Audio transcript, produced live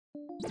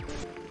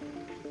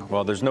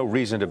Well, there's no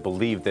reason to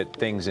believe that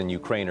things in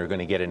Ukraine are going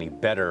to get any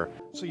better.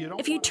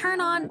 If you turn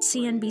on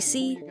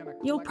CNBC,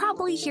 you'll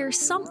probably hear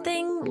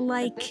something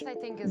like I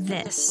think is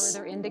this. just a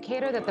further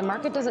indicator that the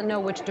market doesn't know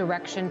which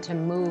direction to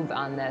move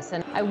on this.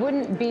 And I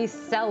wouldn't be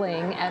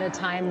selling at a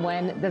time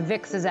when the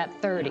VIX is at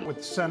 30.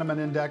 With sentiment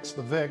index,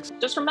 the VIX.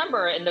 Just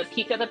remember, in the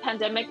peak of the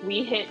pandemic,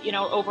 we hit,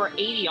 over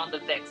 80 on the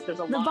VIX. There's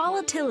a The lot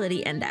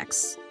volatility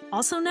index,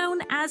 also known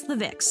as the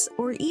VIX,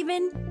 or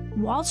even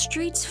Wall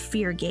Street's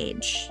fear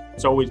gauge.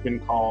 It's always been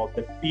called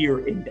the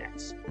fear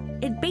index.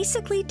 It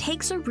basically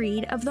takes a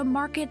read of the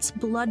market's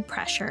blood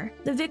pressure.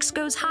 The VIX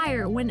goes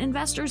higher when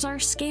investors are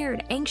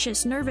scared,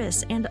 anxious,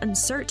 nervous, and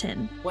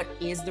uncertain. What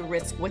is the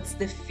risk? What's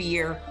the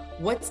fear?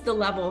 What's the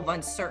level of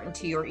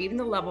uncertainty or even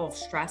the level of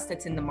stress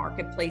that's in the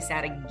marketplace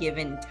at a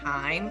given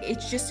time?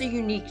 It's just a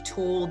unique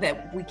tool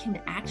that we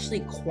can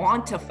actually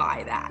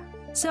quantify that.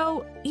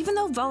 So, even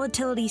though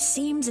volatility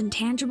seems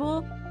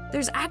intangible,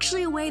 there's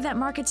actually a way that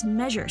markets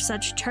measure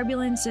such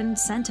turbulence and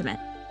sentiment.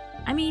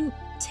 I mean,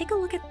 take a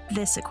look at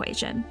this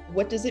equation.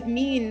 What does it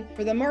mean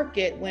for the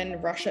market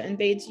when Russia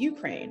invades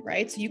Ukraine,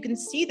 right? So you can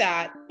see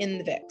that in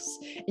the VIX,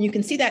 and you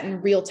can see that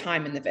in real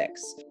time in the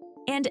VIX.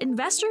 And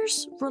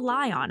investors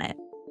rely on it.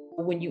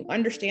 When you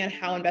understand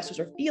how investors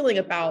are feeling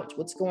about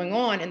what's going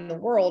on in the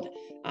world,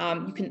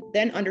 you can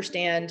then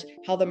understand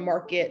how the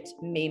market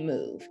may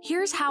move.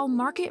 Here's how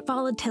market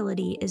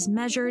volatility is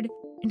measured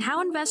and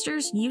how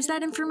investors use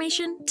that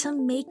information to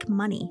make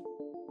money.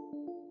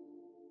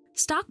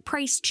 Stock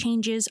price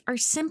changes are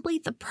simply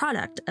the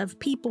product of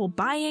people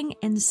buying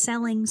and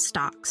selling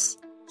stocks.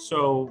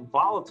 So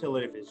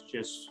volatility is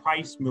just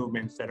price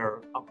movements that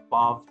are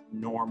above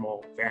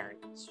normal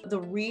variance. The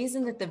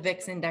reason that the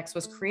VIX index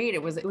was created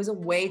was it was a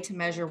way to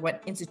measure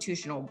what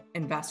institutional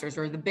investors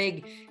or the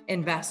big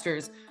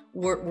investors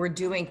were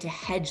doing to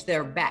hedge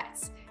their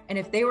bets. And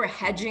if they were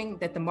hedging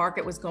that the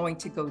market was going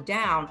to go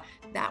down,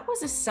 that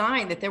was a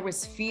sign that there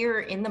was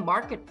fear in the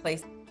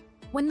marketplace.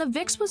 When the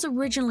VIX was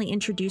originally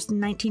introduced in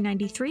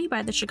 1993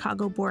 by the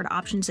Chicago Board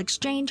Options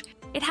Exchange,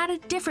 it had a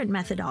different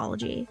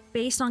methodology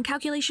based on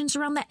calculations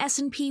around the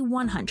S&P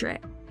 100.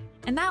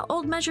 And that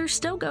old measure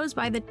still goes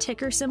by the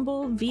ticker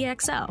symbol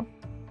VXO.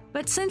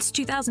 But since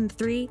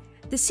 2003,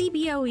 the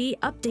CBOE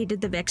updated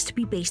the VIX to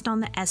be based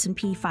on the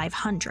S&P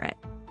 500.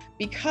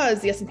 Because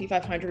the S&P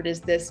 500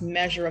 is this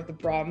measure of the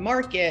broad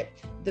market,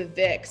 the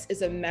VIX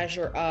is a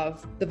measure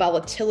of the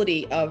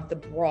volatility of the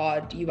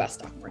broad US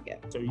stock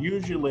market. So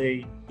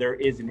usually there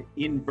is an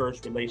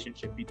inverse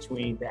relationship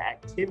between the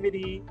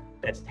activity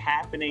that's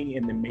happening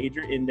in the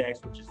major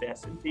index, which is the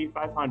S&P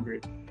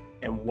 500,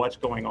 and what's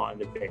going on in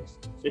the VIX.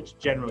 So it's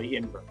generally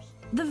inverse.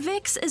 The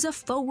VIX is a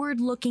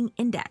forward-looking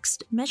index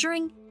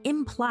measuring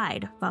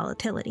implied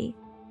volatility.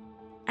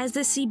 As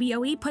the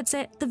CBOE puts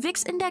it, the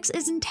VIX index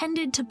is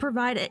intended to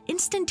provide an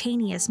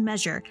instantaneous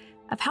measure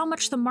of how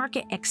much the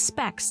market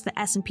expects the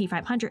S&P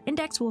 500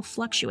 index will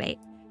fluctuate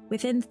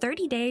within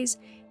 30 days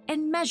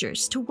and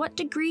measures to what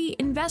degree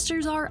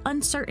investors are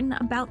uncertain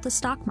about the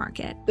stock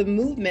market. The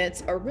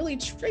movements are really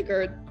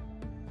triggered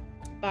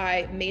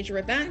by major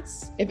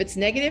events. If it's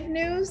negative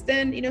news,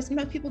 then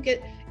sometimes people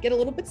get a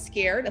little bit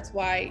scared. That's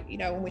why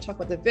when we talk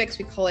about the VIX,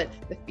 we call it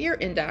the fear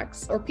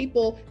index. Or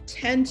people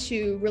tend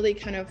to really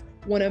kind of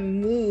want to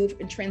move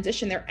and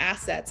transition their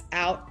assets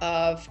out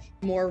of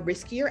more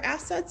riskier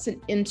assets and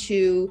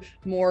into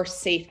more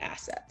safe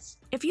assets.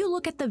 If you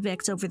look at the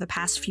VIX over the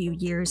past few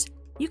years,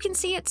 you can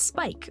see it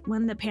spike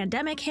when the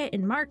pandemic hit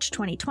in March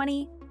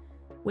 2020,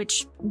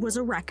 which was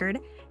a record,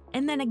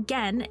 and then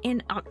again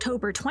in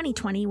October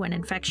 2020 when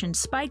infections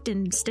spiked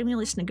and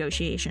stimulus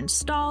negotiations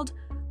stalled,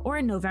 or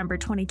in November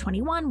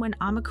 2021 when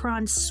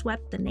Omicron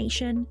swept the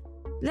nation.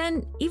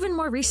 Then even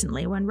more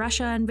recently when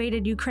Russia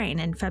invaded Ukraine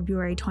in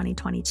February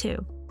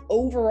 2022.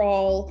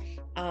 Overall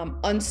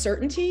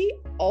uncertainty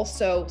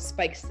also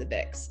spikes the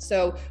VIX.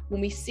 So when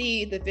we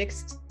see the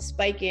VIX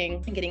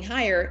spiking and getting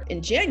higher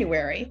in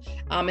January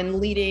and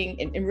leading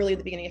in really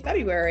the beginning of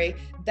February,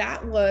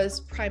 that was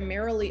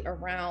primarily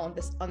around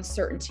this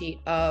uncertainty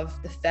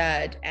of the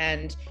Fed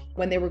and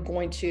when they were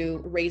going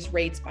to raise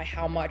rates by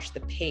how much,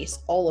 the pace,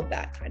 all of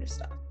that kind of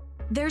stuff.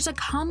 There's a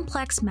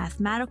complex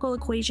mathematical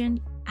equation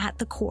at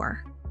the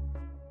core.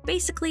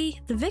 Basically,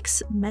 the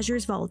VIX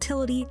measures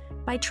volatility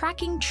by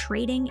tracking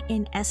trading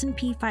in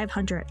S&P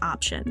 500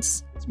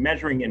 options. It's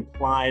measuring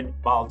implied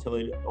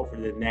volatility over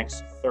the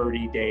next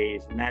 30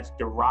 days, and that's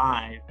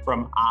derived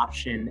from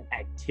option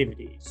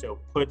activity. So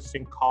puts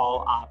and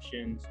call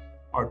options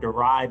are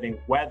deriving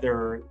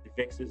whether the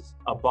VIX is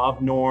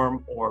above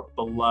norm or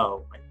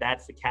below. And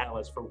that's the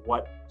catalyst for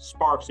what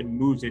sparks and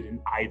moves it in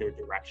either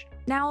direction.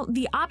 Now,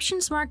 the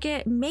options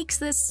market makes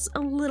this a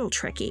little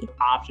tricky.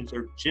 Options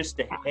are just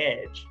a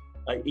hedge.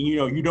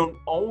 You don't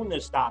own the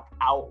stock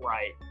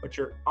outright, but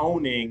you're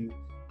owning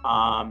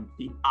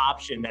the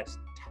option that's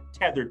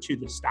tethered to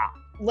the stock.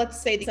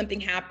 Let's say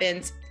something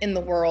happens in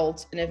the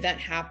world, an event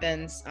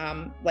happens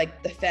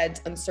like the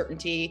Fed's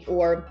uncertainty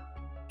or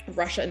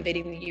Russia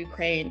invading the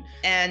Ukraine,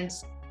 and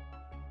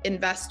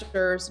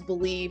investors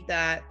believe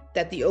that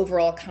the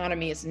overall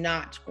economy is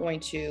not going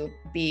to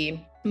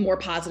be more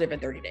positive in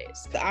 30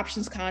 days. The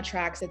options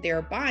contracts that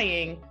they're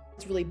buying,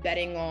 it's really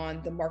betting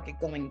on the market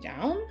going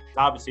down.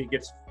 Obviously,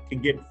 it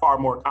can get far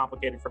more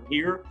complicated from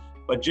here,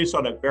 but just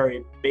on a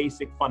very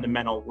basic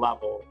fundamental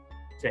level,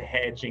 to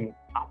hedging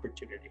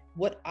opportunity.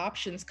 What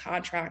options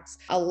contracts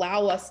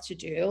allow us to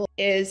do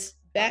is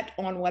bet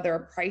on whether a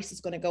price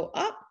is going to go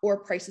up or a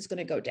price is going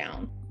to go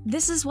down.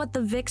 This is what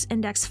the VIX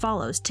index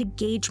follows to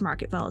gauge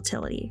market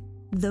volatility,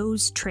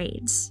 those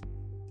trades.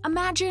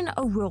 Imagine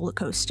a roller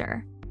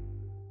coaster.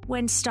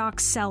 When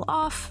stocks sell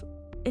off,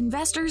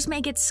 investors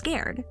may get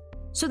scared,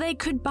 so they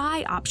could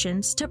buy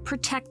options to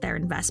protect their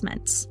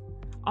investments.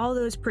 All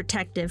those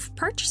protective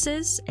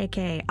purchases,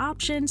 aka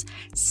options,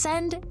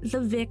 send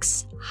the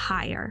VIX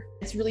higher.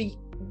 It's really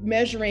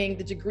measuring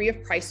the degree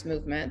of price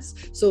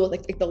movements. So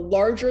like the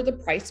larger the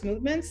price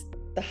movements,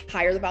 the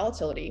higher the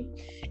volatility.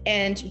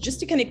 And just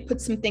to kind of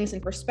put some things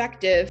in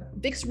perspective,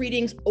 VIX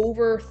readings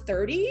over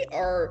 30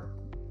 are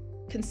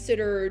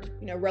considered,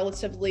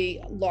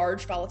 relatively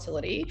large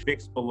volatility.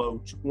 VIX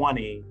below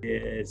 20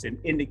 is an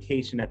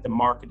indication that the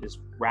market is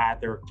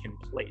rather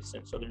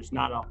complacent. So there's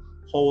not a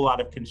whole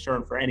lot of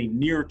concern for any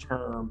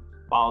near-term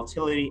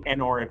volatility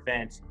and or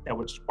events that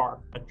would spark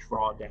a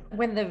drawdown.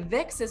 When the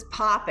VIX is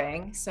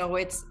popping, so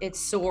it's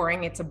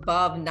soaring, it's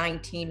above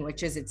 19,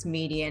 which is its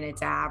median,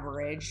 its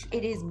average,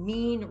 it is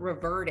mean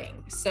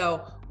reverting.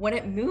 So when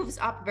it moves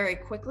up very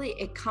quickly,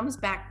 it comes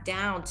back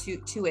down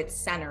to its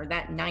center,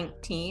 that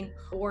 19,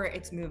 or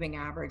its moving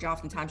average.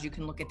 Oftentimes you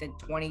can look at the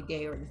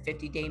 20-day or the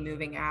 50-day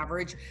moving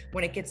average.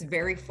 When it gets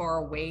very far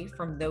away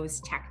from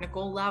those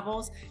technical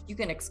levels, you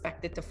can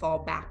expect it to fall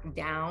back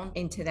down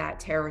into that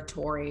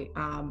territory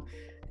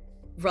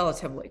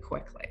relatively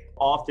quickly.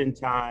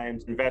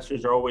 Oftentimes,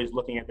 investors are always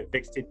looking at the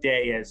VIX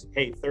today as,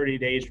 hey, 30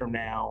 days from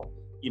now,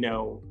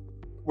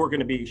 we're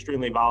going to be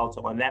extremely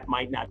volatile, and that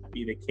might not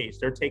be the case.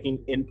 They're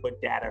taking input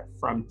data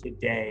from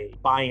today,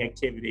 buying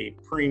activity,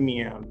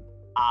 premium,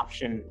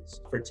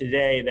 options for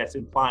today that's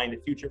implying the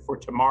future for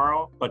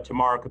tomorrow, but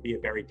tomorrow could be a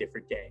very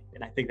different day.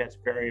 And I think that's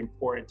very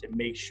important to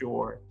make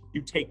sure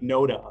you take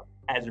note of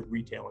as a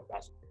retail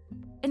investor.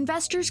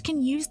 Investors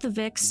can use the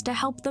VIX to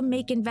help them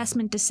make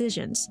investment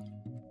decisions,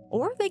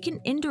 or they can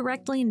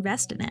indirectly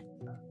invest in it.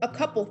 A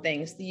couple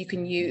things that you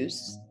can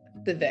use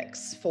the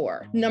VIX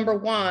for. Number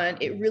one,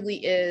 it really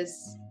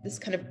is this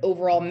kind of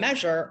overall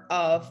measure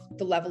of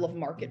the level of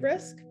market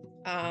risk,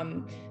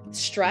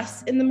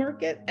 stress in the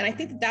market. And I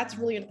think that that's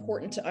really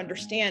important to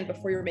understand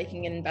before you're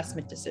making an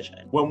investment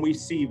decision. When we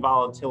see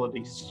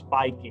volatility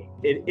spiking,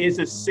 it is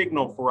a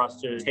signal for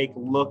us to take a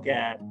look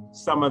at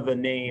some of the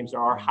names,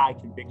 our high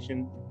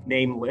conviction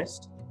name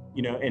list,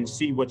 and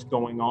see what's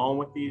going on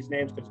with these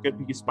names, because it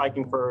could be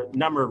spiking for a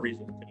number of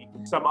reasons.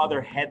 Some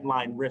other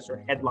headline risk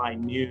or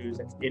headline news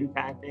that's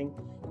impacting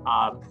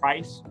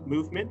price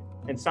movement.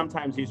 And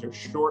sometimes these are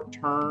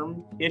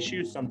short-term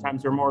issues.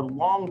 Sometimes they're more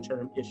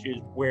long-term issues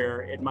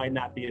where it might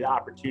not be the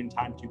opportune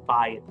time to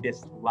buy at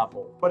this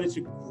level. But it's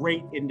a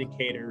great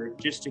indicator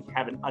just to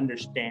have an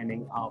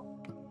understanding of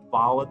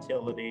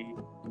volatility,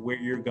 where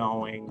you're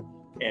going,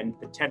 and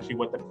potentially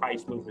what the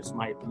price movements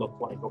might look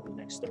like over the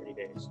next 30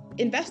 days.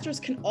 Investors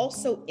can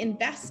also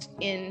invest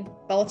in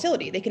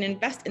volatility. They can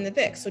invest in the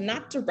VIX. So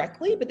not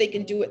directly, but they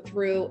can do it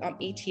through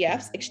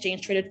ETFs,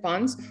 exchange traded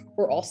funds,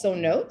 or also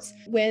notes.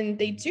 When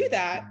they do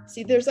that,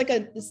 see, there's like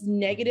this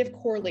negative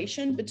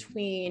correlation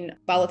between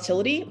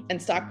volatility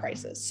and stock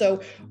prices.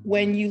 So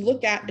when you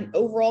look at an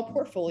overall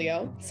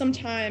portfolio,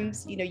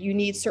 sometimes, you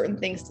need certain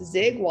things to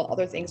zig while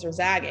other things are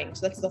zagging.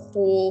 So that's the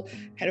whole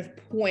kind of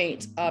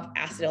point of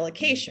asset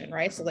allocation,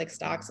 right? So like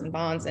stocks and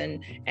bonds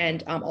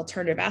and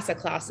alternative asset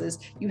classes,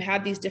 you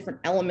have these different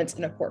elements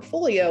in a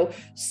portfolio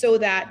so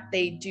that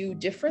they do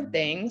different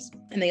things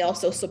and they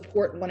also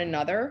support one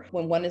another.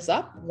 When one is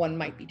up, one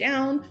might be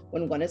down.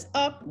 When one is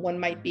up, one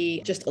might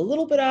be just a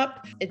little bit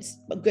up. It's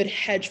a good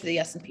hedge for the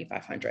S&P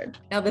 500.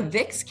 Now the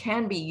VIX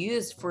can be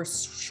used for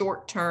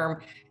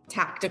short-term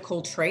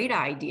tactical trade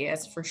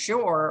ideas for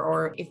sure.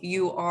 Or if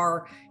you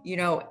are,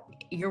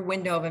 your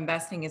window of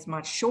investing is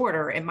much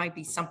shorter, it might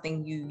be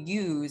something you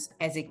use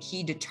as a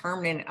key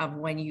determinant of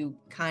when you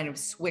kind of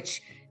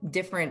switch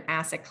different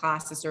asset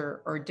classes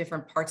or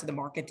different parts of the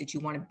market that you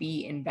want to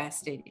be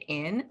invested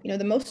in.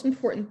 The most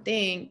important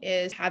thing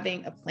is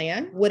having a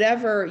plan.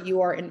 Whatever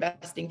you are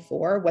investing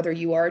for, whether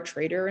you are a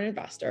trader or an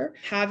investor,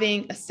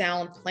 having a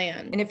sound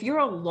plan. And if you're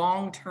a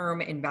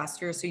long-term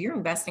investor, so you're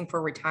investing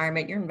for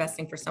retirement, you're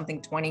investing for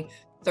something 20,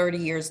 30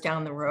 years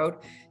down the road,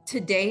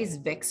 today's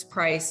VIX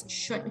price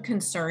shouldn't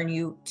concern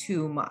you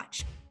too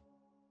much.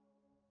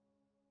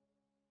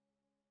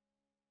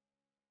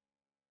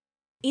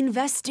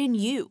 Invest in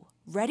you.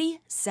 Ready,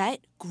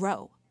 set,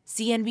 grow.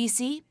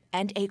 CNBC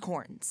and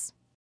Acorns.